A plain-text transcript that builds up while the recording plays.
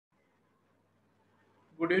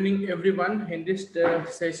Good evening, everyone. In this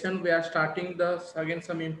session, we are starting again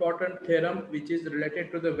some important theorem which is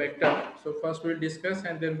related to the vector. So first we'll discuss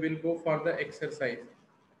and then we'll go for the exercise.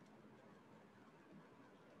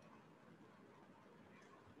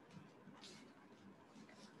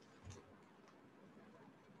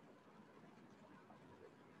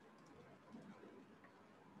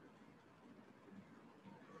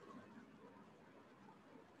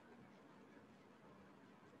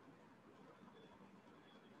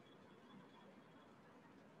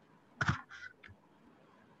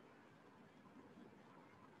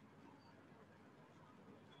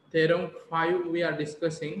 Theorem 5 we are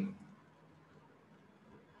discussing.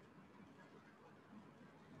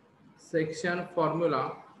 Section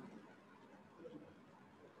formula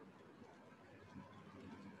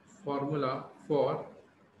for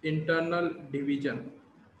internal division.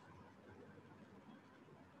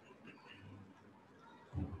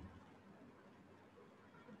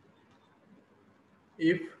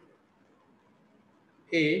 If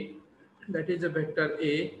A, that is a vector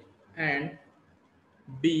A, and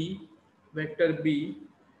B, vector B,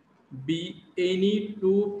 be any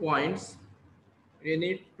 2 points in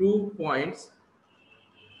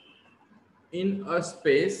a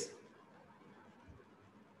space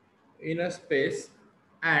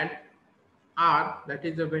and R, that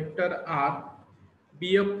is a vector R,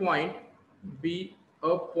 be a point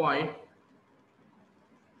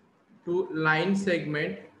to line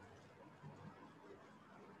segment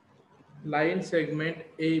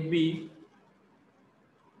AB,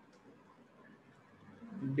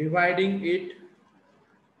 dividing it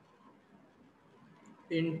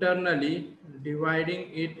internally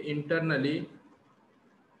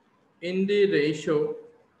in the ratio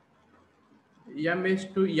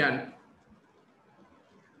m:n,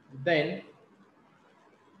 then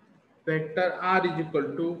vector R is equal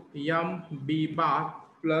to mb bar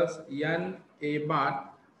plus n a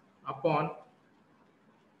bar upon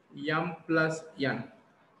m plus n.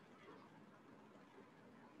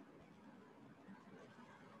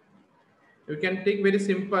 You can take very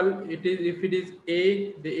simple. It is, if it is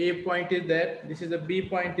A, the A point is there, this is the B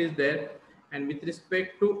point is there, and with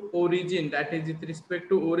respect to origin, that is with respect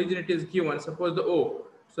to origin, it is given, suppose the O,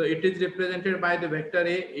 so it is represented by the vector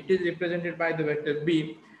A, it is represented by the vector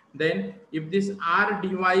B. Then if this R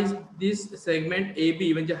divides this segment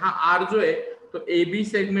AB, म्हणजे हा R जो आहे तो AB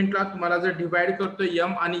सेगमेंटला तुम्हाला जर divide करतो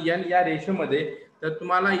M आणि N या रेशो मध्ये, तर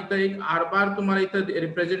तुम्हाला इथं एक R बार तुम्हाला इथं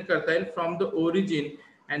रिप्रेझेंट करता येईल from the origin,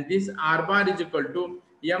 and this R bar is equal to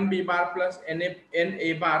mb bar plus na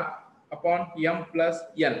bar upon m plus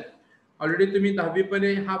n. Already तुम्ही 10वी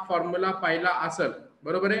मध्ये हा फॉर्म्युला पाहिला असेल,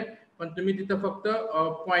 बरोबर आहे, पण तुम्ही तिथं फक्त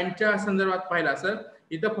पॉइंटच्या संदर्भात पाहिला असेल.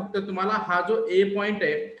 इथं फक्त तुम्हाला हा जो A पॉइंट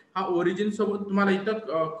आहे हा ओरिजिन सोबत तुम्हाला इथं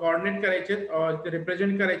कोऑर्डिनेट करायचे,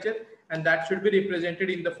 रिप्रेझेंट करायचे, and that should be represented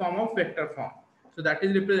in the form of vector form. So that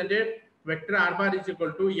is represented vector R bar is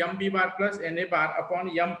equal to mb bar plus na bar upon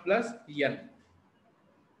m plus n.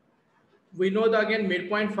 We know the again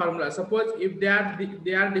midpoint formula. Suppose if they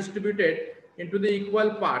are distributed into the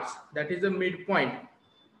equal parts, that is the midpoint.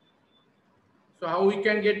 So how we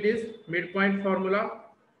can get this midpoint formula?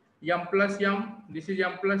 M plus m, this is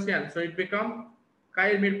m plus n, so it become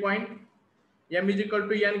काय midpoint? M is equal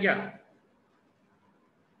to n घ्या,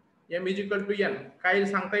 m is equal to n, काय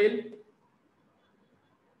सांगता येईल,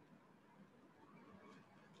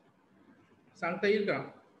 सांगता येईल का?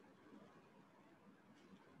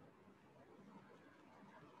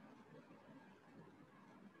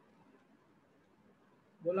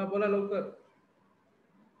 बोला बोला लवकर.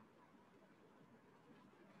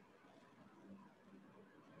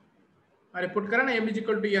 अरे पुट करा ना, m is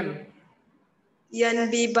equal to n.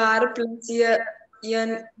 nb bar plus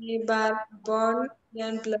n a bar upon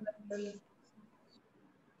n plus n.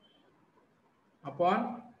 Upon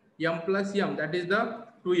m plus m, that is the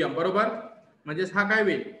 2m, बरोबर. म्हणजेच हा काय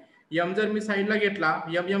होईल, m जर मी साइडला घेतला,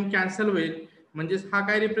 m कॅन्सल होईल, म्हणजेच हा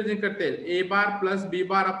काय रिप्रेझेंट करते, a bar plus b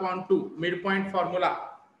bar upon 2, mid point formula,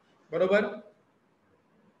 बरोबर.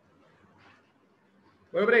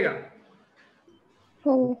 बरोबर आहे का?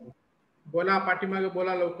 हो. बोला, पाठीमागे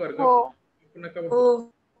बोला लवकर. हो. नका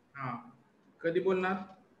हो. हा, कधी बोलणार?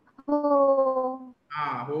 हो. हा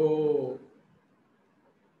हो.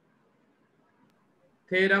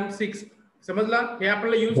 थेरम 6 समजला, हे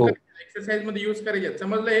आपल्याला यूज करायचं, एक्सरसाइज मध्ये यूज करायचे,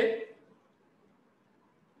 समजलं हे?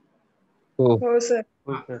 हो सर.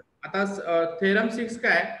 आता थेरम 6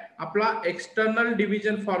 काय, आपला एक्सटर्नल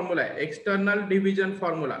डिव्हिजन फॉर्म्युला आहे. एक्सटर्नल डिव्हिजन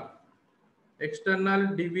फॉर्म्युला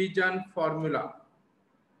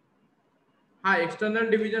हा एक्सटर्नल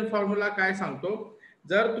डिव्हिजन फॉर्म्युला काय सांगतो,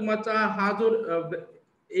 जर तुमचा हा जो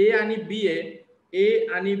A आणि B आहे ए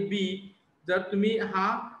आणि बी जर तुम्ही हा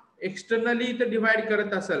एक्सटर्नली इथे डिवाइड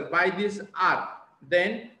करत असाल by this R,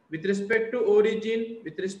 then with respect to origin,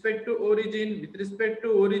 with respect to origin, with respect to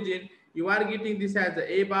origin, you are getting this as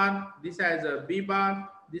a bar, this as a b bar,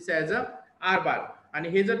 this as a r bar. आणि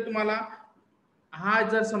हे जर तुम्हाला हा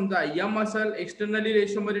जर समजा m असेल, externally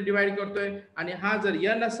ratio मध्ये divide करतोय, आणि हा जर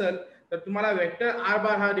n असेल तर तुम्हाला वेक्टर r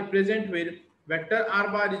बार हा रिप्रेझेंट होईल. Vector r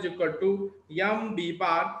bar is equal to m b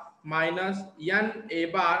bar minus n a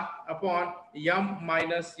bar upon m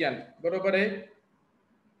minus n. बरोबर आहे?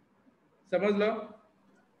 समजलं?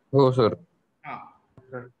 हो सर. हा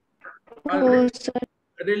हो सर.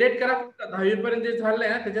 रिलेट करा. फक्त 10वी पर्यंत जे झालंय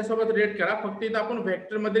ना त्याच्यासोबत रिलेट करा. फक्त इथं आपण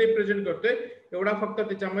व्हेक्टर मध्ये रिप्रेझेंट करतोय, एवढा फक्त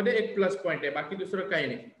त्याच्यामध्ये एक प्लस पॉइंट आहे, बाकी दुसरं काही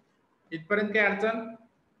नाही. इथपर्यंत काय अडचण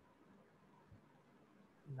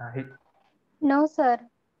नाही? No sir.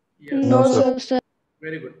 No sir. Sir.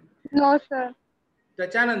 Very good. No sir.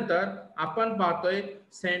 त्याच्यानंतर आपण पाहतोय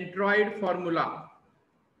सेंट्रॉइड फॉर्म्युला.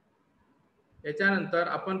 याच्यानंतर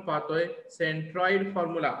आपण पाहतोय सेंट्रॉइड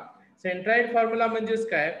फॉर्म्युला. सेंट्रॉइड फॉर्म्युला म्हणजेच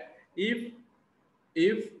काय?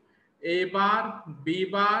 if a bar, b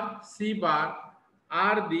bar, c bar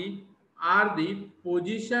are the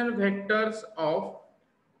position vectors of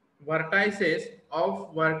vertices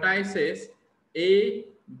a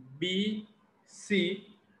b c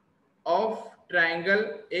of triangle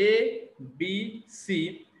a b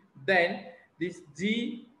c, then this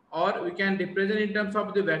g, or we can represent in terms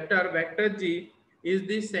of the vector g is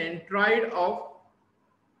the centroid of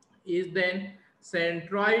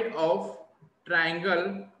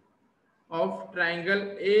triangle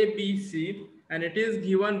ABC, and it is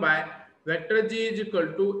given by vector g is equal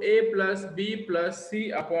to a plus b plus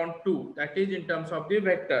c upon 2. That is in terms of the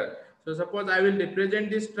vector. So suppose I will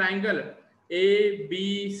represent this triangle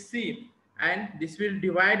ABC, and this will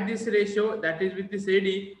divide this ratio, that is with this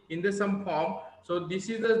AD, in the sum form. So this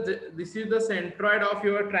is the centroid of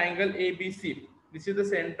your triangle ABC. This is the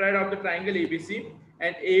centroid of the triangle ABC,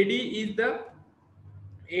 and AD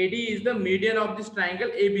is the median of this triangle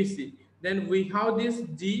ABC. Then we have this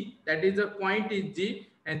G, that is the point is G,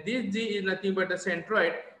 and this G is nothing but the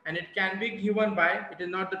centroid, and it can be given by, it is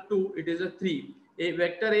not the 2, it is a 3. A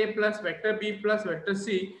vector A plus vector B plus vector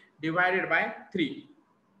C divided by 3.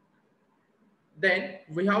 Then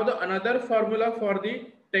we have the another formula for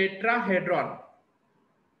the tetrahedron.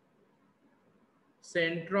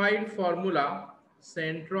 Centroid formula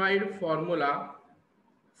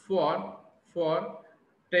for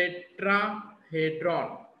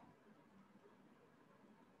tetrahedron.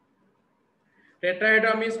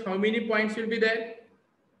 Tetrahedron means how many points will be there?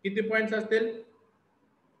 किती points असतील?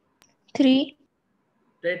 3.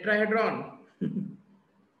 Tetrahedron.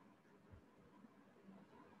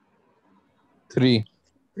 3.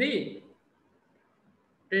 3.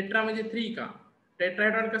 Tetra म्हणजे 3 का?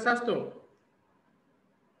 Tetrahedron कसा असतो?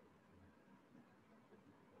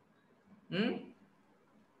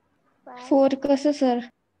 4 कसं sir?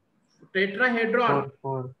 Tetrahedron.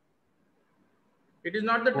 4. It is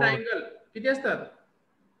not the triangle. किती असतात?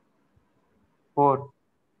 4.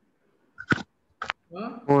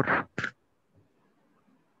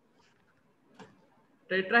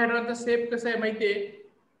 टेट्राहेड्रॉनचा shape कसा आहे माहितीये?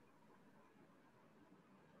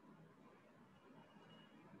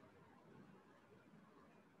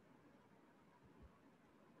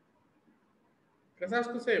 कसा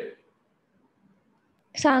असतो शेप?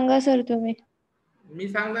 सांगा सर तुम्ही. मी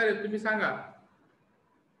सांगणार आहे, तुम्ही सांगा.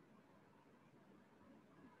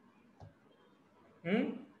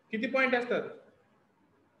 किती पॉइंट असतात?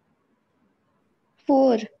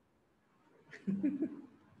 4.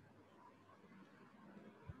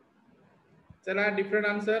 चला डिफरंट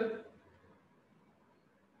आन्सर.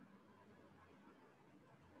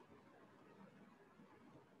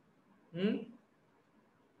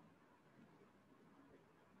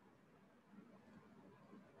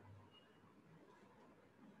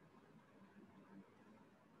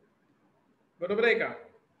 बरोबर आहे का?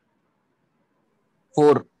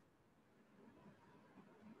 4.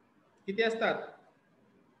 किती असतात?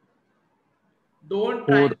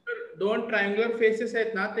 दोन ट्रायंगुलर फेसेस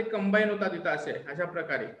आहेत ना, ते कंबाईन होतात इथं असे, अशा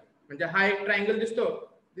प्रकारे. म्हणजे हा एक ट्रायंगल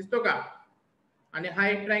दिसतो का? आणि हा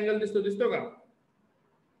एक ट्रायंगल दिसतो का?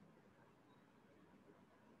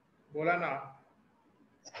 बोला ना.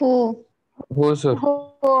 हो. हो सर.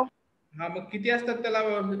 हो. हा, मग किती असतात त्याला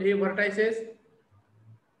हे व्हर्टायसेस?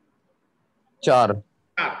 4.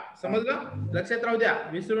 समजलं? लक्षात राहू द्या,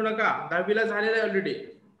 विसरू नका. 10वी ला झालेलं आहे ऑलरेडी.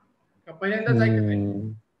 पहिल्यांदाच ऐकत.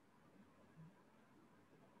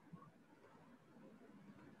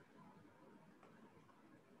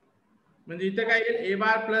 म्हणजे इथे काय येईल? ए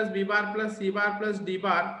बार plus B bar plus C बार प्लस डी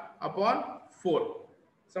बार अपॉन 4.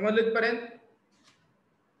 समजलं इथपर्यंत?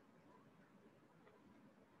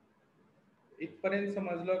 इथपर्यंत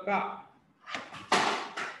समजलं का?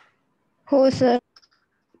 हो सर.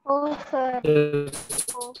 हो सर. बोला.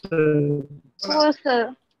 हो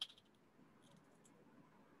सर.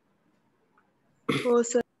 हो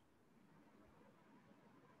sir.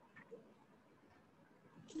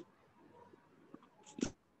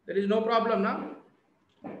 There is no problem ना?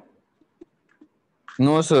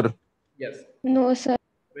 No, sir. Yes. No sir.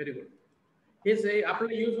 Very good. हेच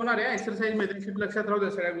आपलं यूज होणार आहे एक्सरसाइज मध्ये, लक्षात राहू द्या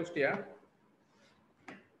सगळ्या गोष्टी.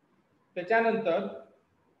 त्याच्यानंतर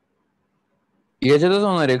याच्यातच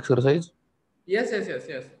होणार exercise? Yes yes yes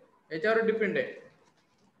yes, याच्यावर डिपेंड आहे.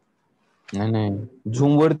 नाही,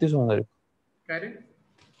 झूम वरतीच होणार आहे. काय रे?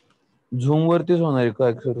 झूम वरतीच होणार आहे का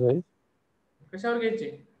एक्सरसाइज? कशावर घ्यायची?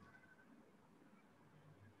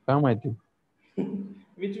 काय माहिती.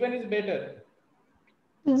 Which one is better?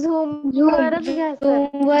 Zoom वरच घ्या सर.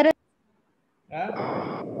 झूम वर.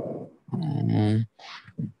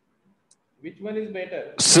 Which one is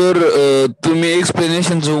better? Sir तुम्ही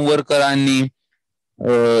एक्सप्लेनेशन झूम वर करा आणि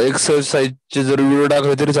एक्सरसाइजचे जर व्हिडिओ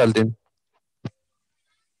टाकले तरी चालते.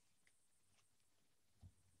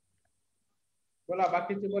 बोला,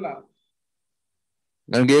 बाकीचे बोला.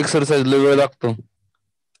 कारण की एक्सरसाइज लय वेळ लागतो.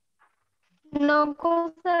 नको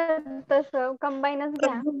सर, तसं कंबाईनच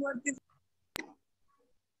घ्या.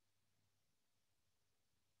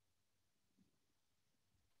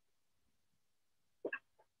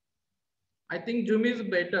 I think Zoom is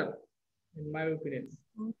better in my opinion.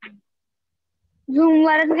 Zoom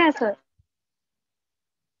वरच घ्या सर.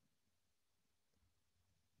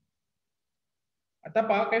 आता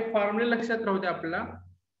पहा, काही फॉर्म्युले लक्षात राहू द्या आपल्याला.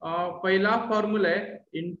 पहिला फॉर्म्युला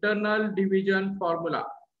आहे internal division formula.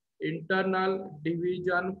 Internal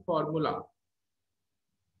division formula.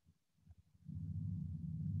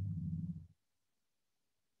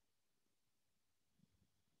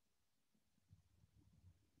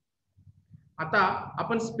 आता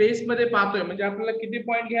आपण स्पेस मध्ये पाहतोय, म्हणजे आपल्याला किती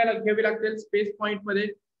पॉइंट घ्यावे लागतील स्पेस पॉइंट मध्ये,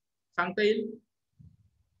 सांगता येईल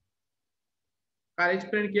का?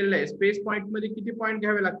 एक्सप्लेन केलेलं आहे. स्पेस पॉइंट मध्ये किती पॉइंट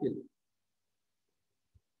घ्यावे लागतील?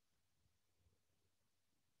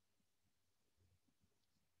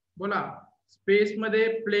 बोला. स्पेस मध्ये,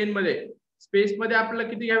 प्लेन मध्ये. स्पेस मध्ये आपल्याला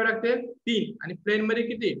किती घ्यावे लागतील? 3. आणि प्लेन मध्ये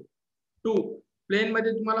किती? 2. प्लेन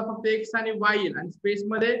मध्ये तुम्हाला फक्त एक्स आणि वाय येईल, आणि स्पेस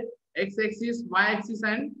मध्ये एक्स ऍक्सिस, वाय ऍक्सिस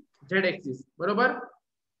आणि झेड ऍक्सिस. बरोबर?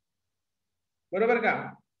 बरोबर का?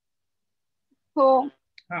 हो.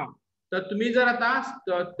 हा, तर तुम्ही जर आता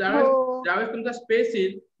ज्यावेळेस तुमचा स्पेस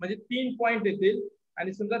येईल म्हणजे 3 पॉइंट येतील,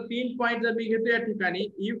 आणि समजा 3 पॉइंट जर मी घेतो या ठिकाणी,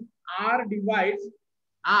 इफ आर डिवाइड्स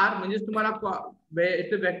आर, म्हणजे तुम्हाला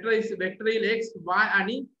वेक्टर येईल एक्स, वाय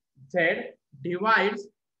आणि Z,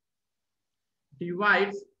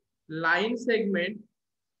 divides line segment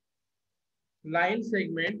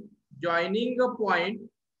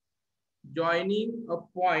joining a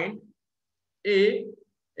point A,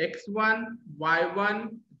 x1, y1,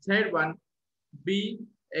 z1, B,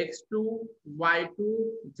 x2,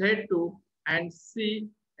 y2, z2, and C,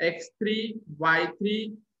 x3,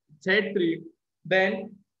 y3, z3.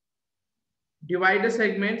 Then divide the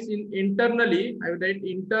segments internally. I will write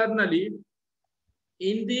internally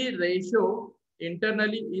in the ratio ms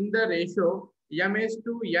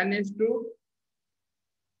to ns2.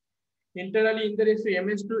 Internally in the ratio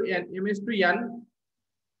ms to n.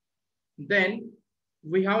 Then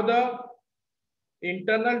we have the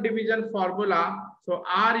internal division formula. So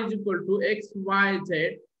r is equal to x, y,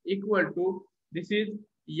 z equal to, this is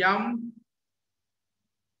m.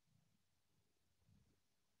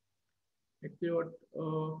 Actually what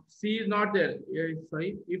C is not there.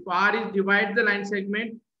 Sorry. If r is divide the line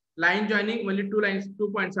segment, line joining, only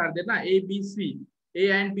 2 points are there na, A, B, C,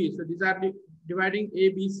 A and B. So these are the dividing A,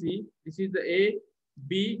 B, C. This is the A,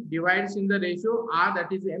 B divides in the ratio R,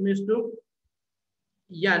 that is ms to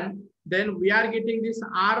n. Then we are getting this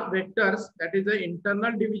R vectors, that is the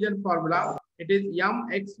internal division formula. It is m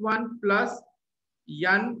x1 plus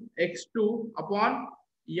n x2 upon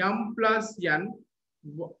m plus n,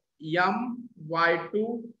 m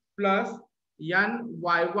y2 plus n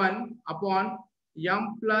y1 upon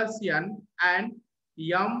m plus n, and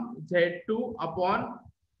m z2 upon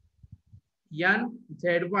n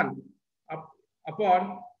z1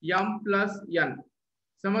 upon m plus n.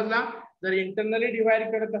 समजला? जर internally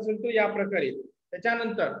divide करत असेल तर या प्रकारे.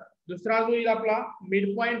 त्याच्यानंतर दुसरा जो येईल आपला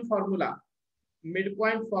मिड पॉइंट फॉर्म्युला.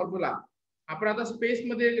 आपण आता स्पेस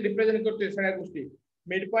मध्ये रिप्रेझेंट करतोय सगळ्या गोष्टी.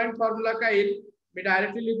 मिड पॉइंट फॉर्म्युला काय येईल? मी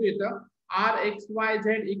डायरेक्टली लिहितो इथं, r x y z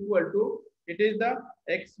equal to, it is the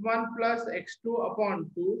x1 plus x2 upon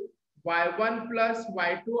 2 y1 plus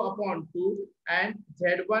y2 upon 2 and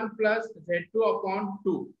z1 plus z2 upon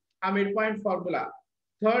 2. A midpoint formula.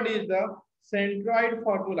 Third is the centroid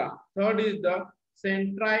formula. Third is the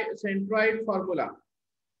centroid formula.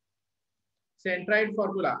 Centroid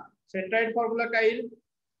formula. Centroid formula काय येईल?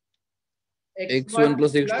 x1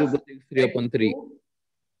 plus x2 plus x3 upon 3.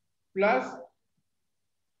 Plus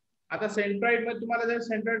आता centroid मध्ये तुम्हाला जर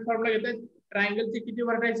centroid formula घेताय, ट्रायंगलचे किती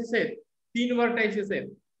vertices आहेत? 3 vertices आहेत.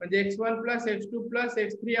 म्हणजे x1 plus x2 plus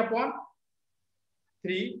x3 upon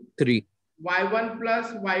 3 y1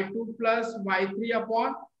 plus y2 plus y3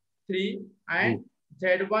 upon 3 and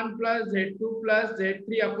z1 plus z2 plus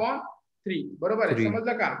z3 upon 3. बरोबर आहे?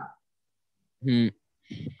 समजलं का?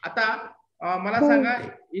 आता मला सांगा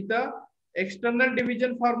इथं एक्सटर्नल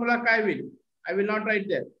डिव्हिजन फॉर्म्युला काय होईल? I will not right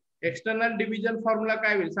there. External division formula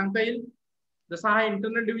काय होईल सांगता येईल? जसा हा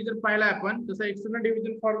इंटरनल डिव्हिजन पाहिला आपण, तसा एक्सटर्नल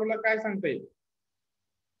डिव्हिजन फॉर्म्युला काय सांगता येईल?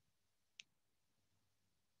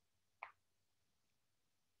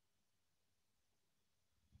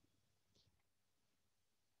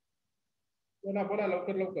 बोला बोला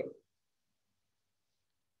लवकर लवकर.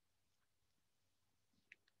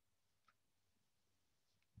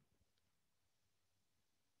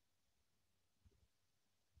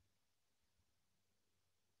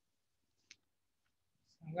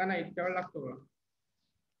 सांगा ना, इतका वेळ लागतो का?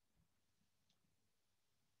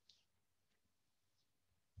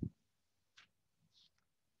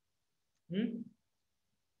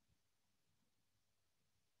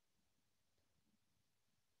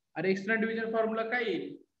 अरे एक्सटर्नल डिव्हिजन फॉर्म्युला काय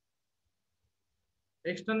येईल?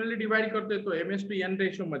 एक्सटर्नली डिवाइड करतोय तो ms/n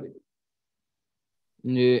रेशो मध्ये.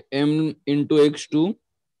 म्हणजे m into x2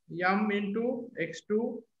 m into x2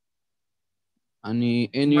 आणि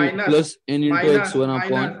n plus n into x1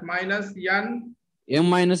 upon minus n m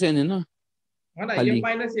minus n आहे ना. हा ना, m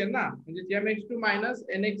minus n ना, म्हणजे mx2 minus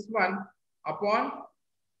nx1 upon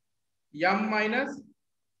m minus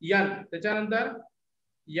n. त्याच्यानंतर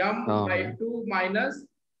m y2 minus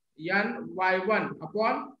n y1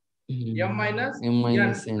 upon m minus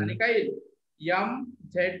n. आणि काय येईल? m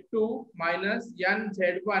z2 minus n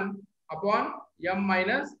z1 upon m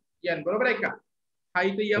minus n. बरोबर आहे का? हा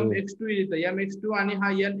इथे m x2 येईल, m x2 आणि हा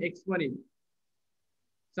n x1 येईल.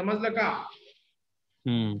 समजलं का?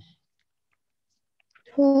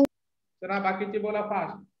 हो. चला बाकीचे बोला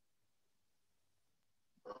फास्ट.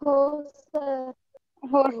 हो सर.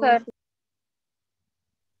 हो sir.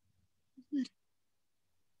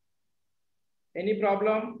 Any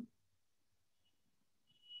problem?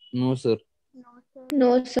 No sir.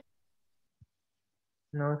 No sir.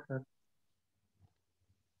 No sir.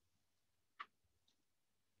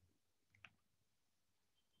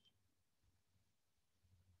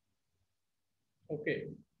 Okay.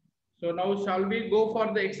 So now shall we go for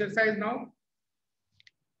the exercise now?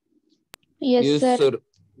 Yes sir.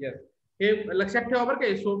 Yes. हे लक्षात ठेवा बरं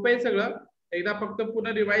का, सोपं आहे सगळं. एकदा फक्त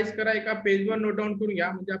पुन्हा रिवाइज करा, एका पेजवर नोट डाऊन करून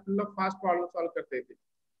घ्या, म्हणजे आपल्याला फास्ट प्रॉब्लेम सॉल्व्ह करता येते.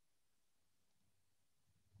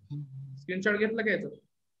 स्क्रीनशॉट घेतला का याचा?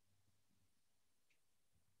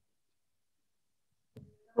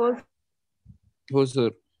 हो सर.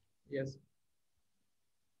 येस.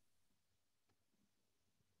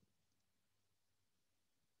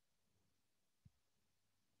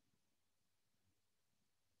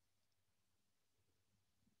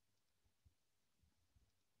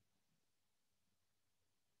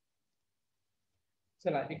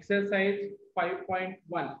 चला एक्सरसाइज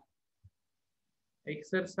 5.1.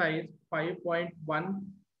 एक्सरसाइज 5.1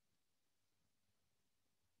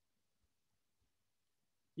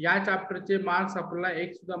 या चॅप्टरचे मार्क्स आपल्याला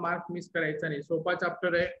एक सुद्धा मार्क मिस करायचा नाही. सोपा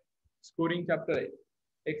चॅप्टर आहे, स्कोरिंग चॅप्टर आहे.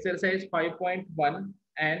 Exercise 5.1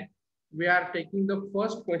 and we are taking the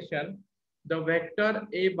first question. The vector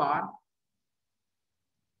a bar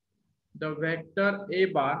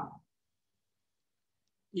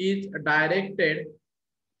is directed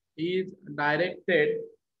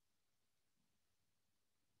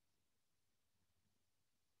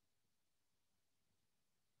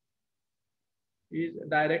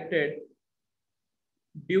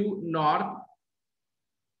due north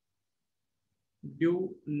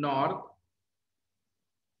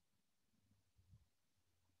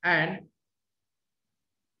and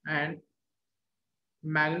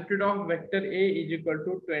magnitude of vector A is equal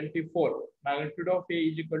to 24. Magnitude of A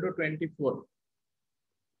is equal to 24.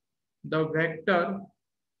 The vector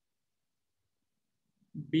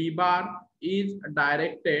B bar is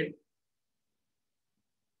directed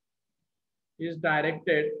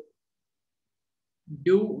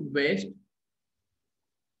due west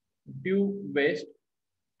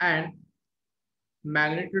and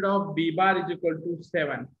magnitude of B bar is equal to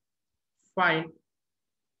 7. Find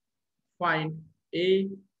find A,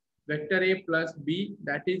 vector A plus B,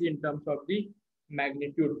 that is in terms of the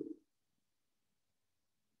magnitude.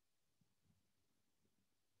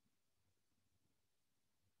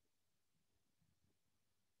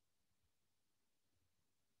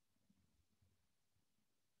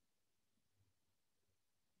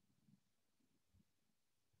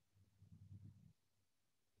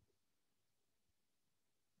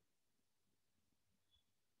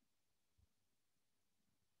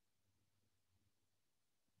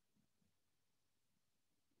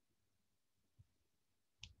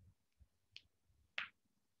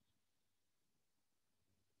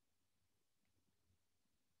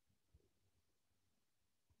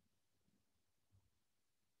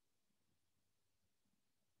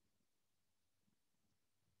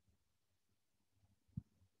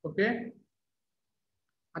 Okay,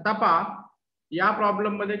 आता पहा या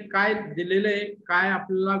problem मध्ये काय दिलेलं आहे, काय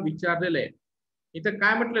आपल्याला विचारलेलं आहे. इथं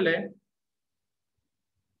काय म्हटलेलं आहे,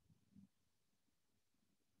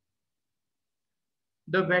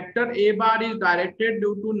 the vector A bar is directed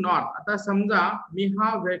due to north. आता समजा मी हा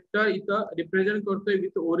वेक्टर इथं रिप्रेझेंट करतोय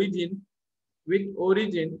विथ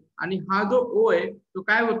ओरिजिन आणि हा जो ओ आहे तो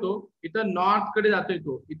काय होतो इथं नॉर्थ कडे जातोय.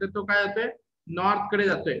 तो इथं तो काय होतोय नॉर्थ कडे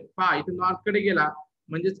जातोय. पहा इथं नॉर्थ कडे गेला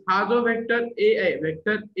म्हणजे हा जो वेक्टर ए आहे,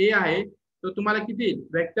 वेक्टर ए आहे तो तुम्हाला किती येईल,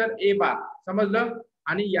 वेक्टर ए बार. समजलं.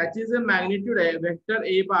 आणि याची जे मॅग्निट्यूड आहे वेक्टर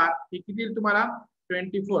ए बार हे किती येईल तुम्हाला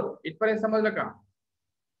 24. इथपर्यंत समजलं का?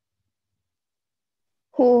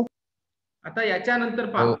 हो. आता याच्यानंतर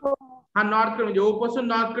पहा हा नॉर्थ कडे म्हणजे ओ पासून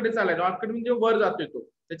नॉर्थ कडे चाललाय. नॉर्थ कडे म्हणजे वर जातोय तो.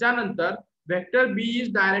 त्याच्यानंतर vector B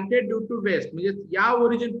is directed due to waste म्हणजे या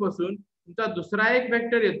ओरिजिन पासून तुमचा दुसरा एक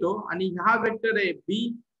वेक्टर येतो आणि हा वेक्टर आहे बी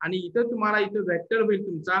आणि इथं तुम्हाला इथं वेक्टर होईल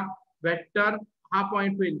तुमचा वेक्टर हा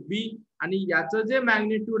पॉइंट होईल बी आणि याचं जे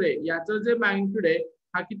मॅग्निट्यूड आहे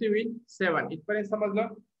हा किती होईल 7. इथपर्यंत समजलं?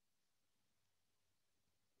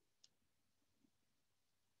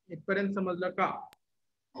 इथपर्यंत समजलं का?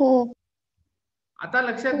 हो. आता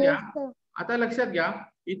लक्षात घ्या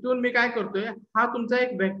इथून मी काय करतोय, हा तुमचा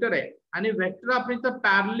एक वेक्टर आहे आणि वेक्टर आपण इथं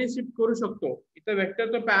पॅरलली शिफ्ट करू शकतो. इथं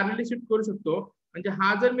वेक्टर तो पॅरलली शिफ्ट करू शकतो. म्हणजे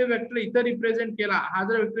हा जर मी वेक्टर इथं रिप्रेझेंट केला, हा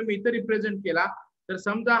जर वेक्टर मी इथं रिप्रेझेंट केला तर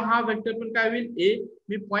समजा हा वेक्टर पण काय होईल ए,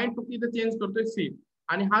 मी पॉइंट फक्त इथं चेंज करतोय सी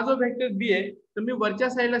आणि हा जो वेक्टर बी आहे तर मी वरच्या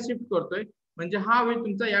साईडला शिफ्ट करतोय म्हणजे हा होईल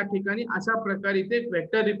तुमचा या ठिकाणी अशा प्रकारे इथे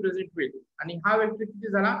वेक्टर रिप्रेझेंट होईल आणि हा वेक्टर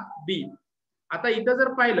किती झाला बी. आता इथं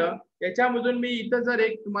जर पाहिलं याच्यामधून मी इथं जर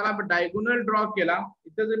एक तुम्हाला डायगोनल ड्रॉ केला,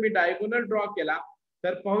 इथं जर मी डायगोनल ड्रॉ केला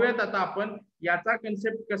तर पाहूयात आता आपण याचा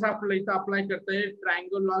कन्सेप्ट कसा आपल्याला इथं अप्लाय करता येईल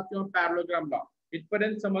ट्रायंगल लॉ किंवा पॅरलोग्राम लॉ.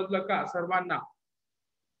 इथपर्यंत समजलं का सर्वांना?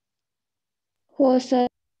 हो सर.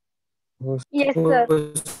 Yes sir.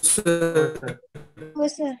 हो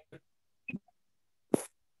सर.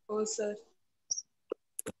 हो सर.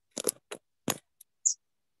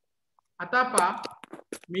 आता पहा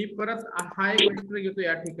मी परत हा एक वेक्टर घेतो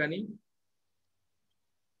या ठिकाणी.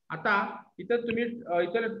 आता इथं तुम्ही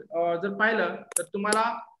इथं जर पाहिलं तर तुम्हाला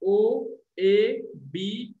ओ ए बी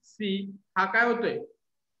सी हा काय होतोय,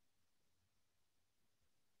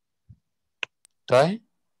 काय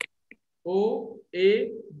ओ ए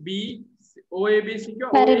बी सी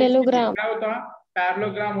किंवा पॅरलेलोग्राम. काय होता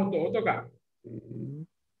पॅरलोग्राम होतो का?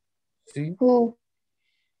 हो.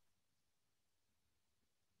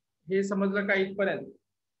 हे समजलं का इथपर्यंत?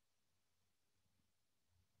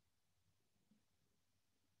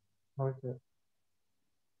 हो सर.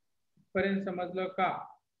 इथपर्यंत समजलं का?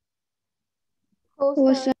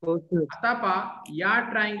 हो सर. आता पहा या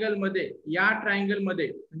ट्रायंगल मध्ये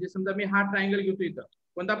म्हणजे समजा मी हा ट्रायंगल घेतो, इथं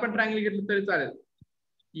कोणता पण ट्रायंगल घेतलं तरी चालेल.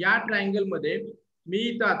 या ट्रायंगल मध्ये मी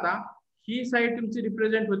इथं आता ही साइड तुमची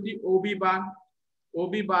रिप्रेझेंट होती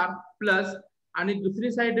ओबी बार प्लस आणि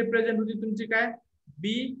दुसरी साइड रिप्रेझेंट होती तुमची काय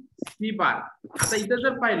बी सी बार. आता इथं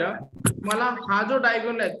जर पाहिलं तुम्हाला हा जो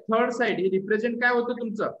डायगोनल आहे थर्ड साइड हे रिप्रेझेंट काय होतं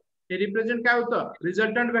तुमचं, हे रिप्रेझेंट काय होतं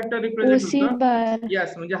रिझल्टंट वेक्टर रिप्रेझेंट ओसी होतं. बार.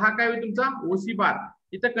 यस म्हणजे हा काय होईल तुमचा ओसी बार.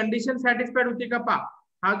 इथं कंडिशन सॅटिस्फाईड होती का? पहा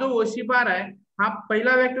हा जो ओसी बार आहे हा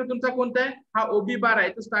पहिला वेक्टर तुमचा कोणता आहे, हा ओबी बार आहे.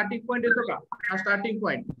 तो स्टार्टिंग पॉइंट येतो का, हा स्टार्टिंग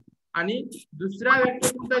पॉइंट. आणि दुसरा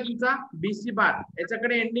वेक्टर कोणता आहे तुमचा बीसी बार,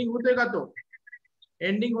 याच्याकडे एंडिंग होतोय का, तो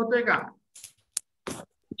एंडिंग होतोय का?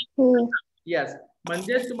 हो. यस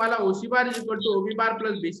म्हणजे तुम्हाला OC bar is equal to OB bar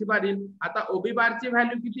plus BC बार येईल. आता ओबी बारची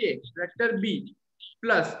व्हॅल्यू किती आहे वेक्टर बी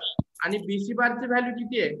प्लस आणि बीसी बारची व्हॅल्यू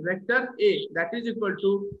किती आहे vector A, that is equal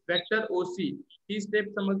to vector OC. He step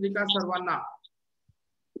समजली का सर्वांना?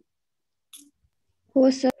 हो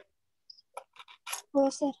सर. हो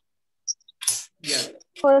सर. यस.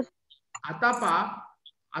 हो. आता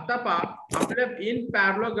पहा आपल्या in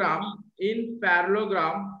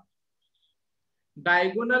parallelogram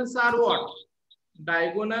Diagonals are what?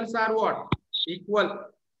 Diagonals are what? Equal.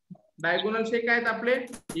 Diagonals हे काय आहेत आपले?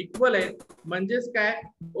 इक्वल आहेत. म्हणजेच काय?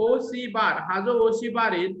 OC बार हा जो OC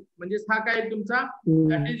बार येईल म्हणजेच हा काय तुमचा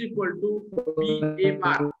that is equal to BA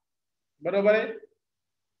बार. बरोबर आहे?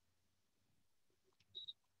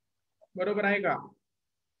 बरोबर आहे का?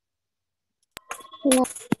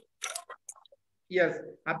 यस.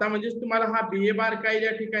 आता म्हणजेच तुम्हाला हा BA बार काय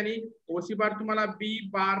या ठिकाणी OC बार तुम्हाला B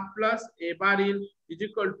बार प्लस A बार येईल इज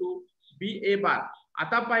इक्वल टू BA बार.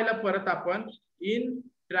 आता पाहिलं परत आपण in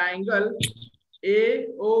triangle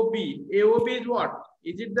AOB. AOB is what?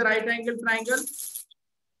 Is it the right angle triangle?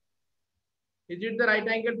 Is it the right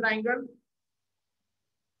angle triangle?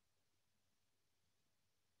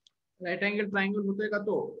 Right angle triangle होतोय का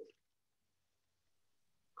तो?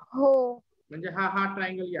 हो. म्हणजे हा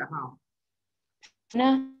ट्रायंगल घ्या. हा ना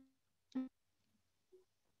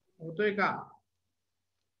होतोय का?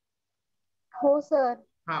 हो सर.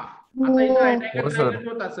 हा. आता इथं राईट अँगल हो, सर.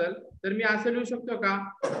 ट्रायंगल होत असेल तर मी असं लिहू शकतो का?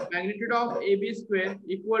 Magnitude of AB square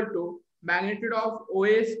equal to magnitude of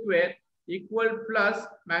OA square equal plus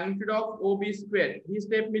magnitude of OB square. He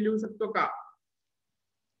step मी लिहू शकतो का?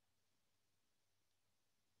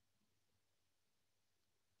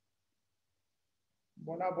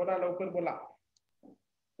 बोला बोला लवकर बोला.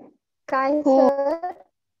 काय हो. सर?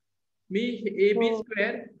 मी AB हो.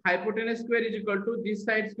 Square hypotenuse square is equal to this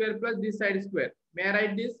side square plus this side square. May I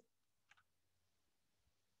right दिस?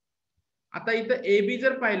 आता इथं AB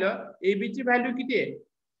जर पाहिलं AB ची व्हॅल्यू किती आहे?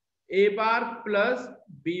 A bar plus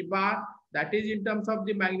B bar that is in terms of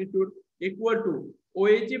the magnitude equal to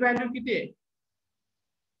OA ची value किती आहे?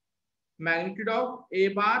 Magnitude of A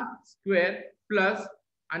bar square plus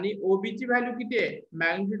आणि OB ची व्हॅल्यू किती आहे?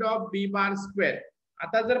 Magnitude of B bar square.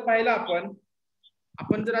 आता जर पाहिलं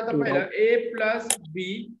आपण जर आता पाहिलं A प्लस B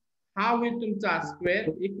हा होईल तुमचा square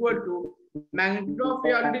equal to magnitude of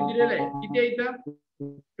A already दिलेला आहे. किती आहे इथं?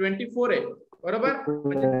 24 आहे. बरोबर?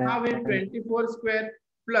 म्हणजे हा होईल 24 स्क्वेअर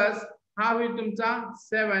प्लस हा होईल तुमचा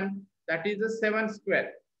 7 that is 7 square.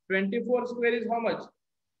 24 square is how much?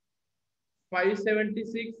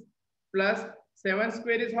 576 plus 7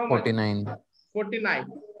 square is how much? 49. 49.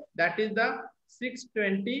 That is the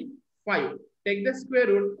 625. Take the square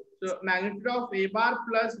root. So magnitude of A bar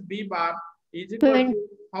plus B bar is equal to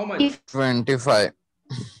how much? 25.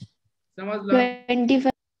 समझ low?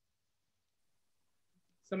 25.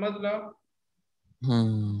 समझ low?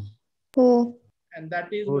 हो. And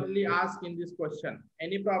that is only asked in this question.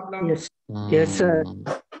 Any problem? Yes. Yes, sir.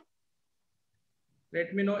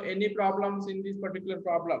 Let me know any problems in this particular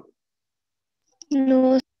problem.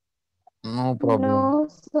 No. No problem. No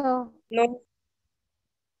sir. No.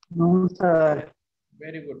 No, sir.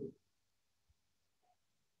 Very good.